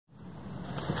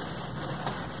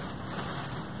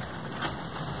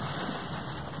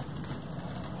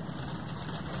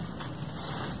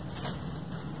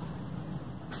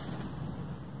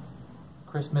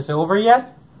Christmas over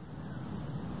yet?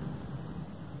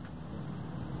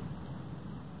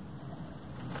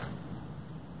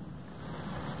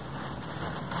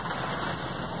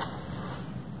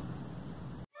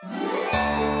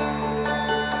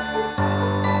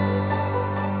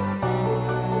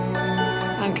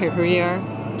 I don't care who you are,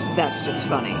 that's just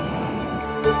funny.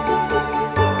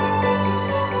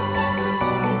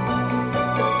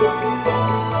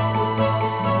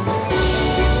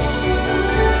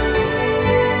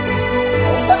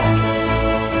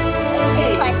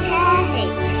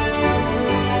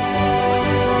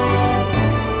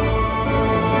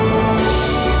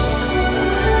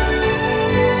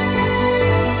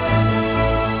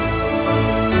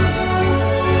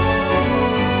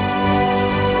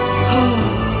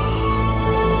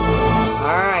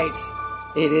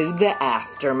 It is the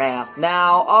aftermath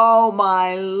now. Oh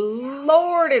my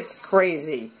Lord, it's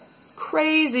crazy.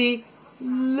 Crazy.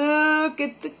 Look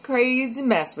at the crazy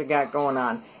mess we got going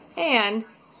on. And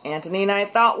Anthony and I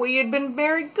thought we had been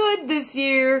very good this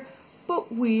year,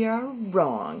 but we are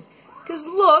wrong. Because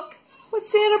look what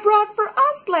Santa brought for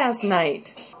us last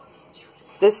night.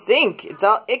 The sink, it's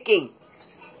all icky.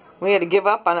 We had to give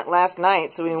up on it last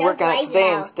night, so we can work on it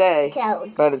today instead.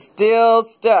 But it's still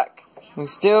stuck. We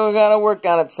still gotta work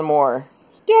on it some more.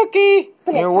 Yucky!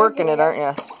 You're working it, aren't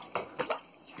you?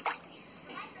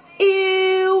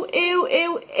 Ew, ew,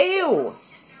 ew, ew.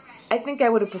 I think I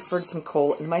would have preferred some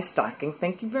coal in my stocking.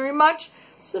 Thank you very much.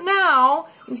 So now,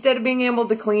 instead of being able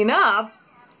to clean up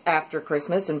after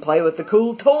Christmas and play with the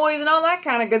cool toys and all that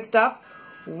kind of good stuff,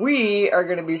 we are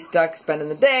going to be stuck spending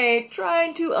the day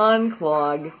trying to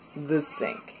unclog the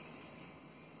sink.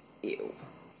 Ew.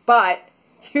 But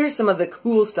here's some of the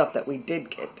cool stuff that we did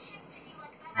get.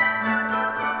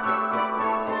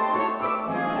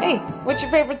 Hey, what's your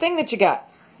favorite thing that you got?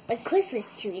 My Christmas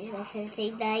tree is my favorite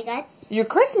thing that I got. Your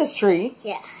Christmas tree?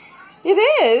 Yeah. It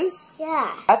is?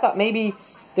 Yeah. I thought maybe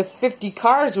the 50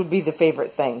 cars would be the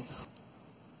favorite thing.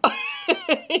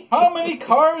 How many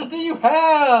cars do you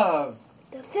have?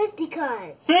 The 50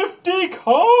 cars. 50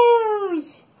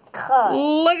 cars!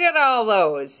 Look at all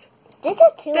those.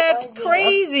 That's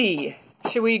crazy.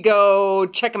 Should we go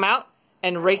check them out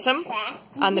and race them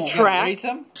on the track? Race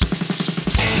them?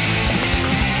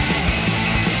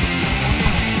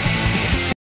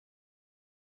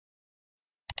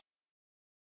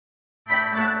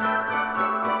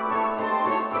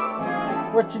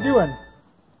 What you doing?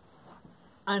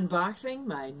 Unboxing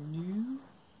my new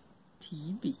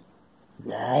TV.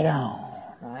 Right on.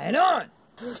 Right on.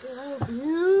 Look at how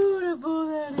beautiful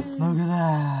that is. Look at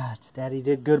that. Daddy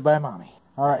did good by Mommy.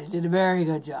 Alright. Did a very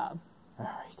good job.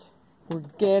 Alright. We're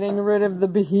getting rid of the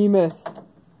behemoth.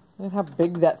 Look at how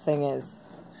big that thing is.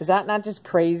 Is that not just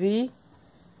crazy?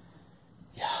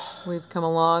 Yeah. We've come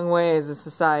a long way as a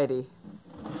society.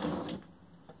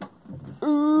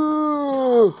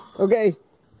 Ooh! Okay.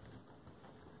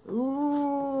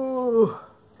 Ooh!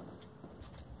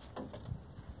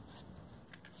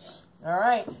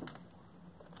 Alright.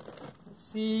 Let's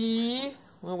see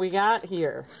what we got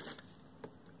here.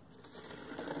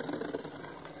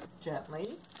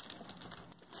 Gently.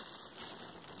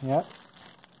 Yep.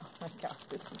 Oh my god,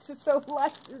 this is just so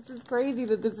light. This is crazy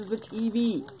that this is a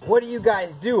TV. What are you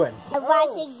guys doing? I'm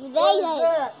watching Blaze. What is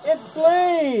that? It's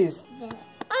Blaze!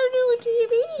 Our new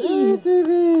TV! New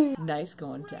TV! Nice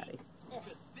going, Daddy.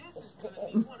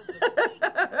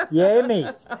 Yay me!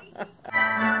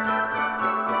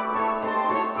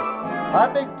 My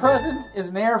big present is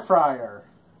an air fryer.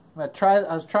 I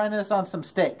was trying this on some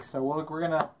steaks, so we're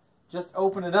gonna just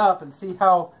open it up and see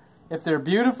if they're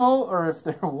beautiful or if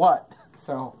they're what.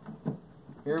 So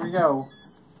here we go.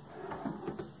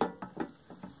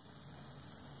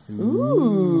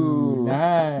 Ooh,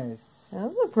 nice.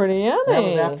 Those are pretty yummy. That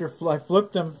was after I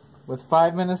flipped them with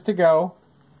 5 minutes to go.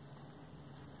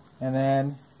 And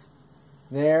then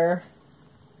there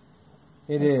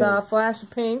it is. I saw a flash of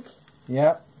pink.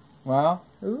 Yep. Well.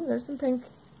 Ooh, there's some pink.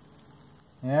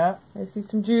 Yep. I see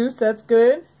some juice. That's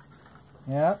good.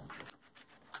 Yep.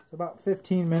 It's about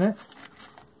 15 minutes.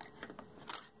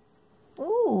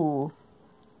 Ooh.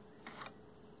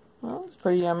 Well, it's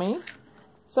pretty yummy.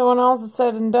 So when all is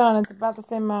said and done, it's about the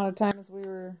same amount of time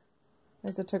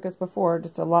as it took us before,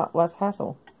 just a lot less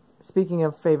hassle. Speaking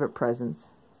of favorite presents,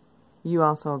 you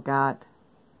also got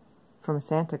from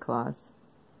Santa Claus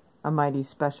a mighty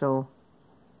special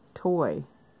toy.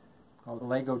 Called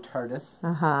Lego TARDIS.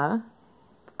 Uh-huh.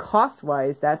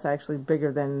 Cost-wise, that's actually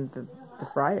bigger than the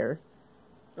fryer.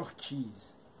 Oh,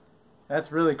 jeez.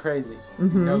 That's really crazy.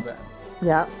 Mm-hmm. You know that.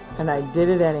 Yeah, and I did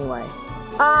it anyway.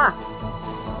 Ah!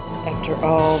 After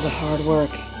all the hard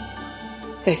work,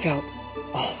 they felt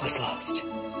all was lost.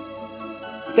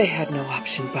 They had no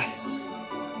option but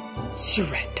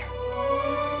surrender.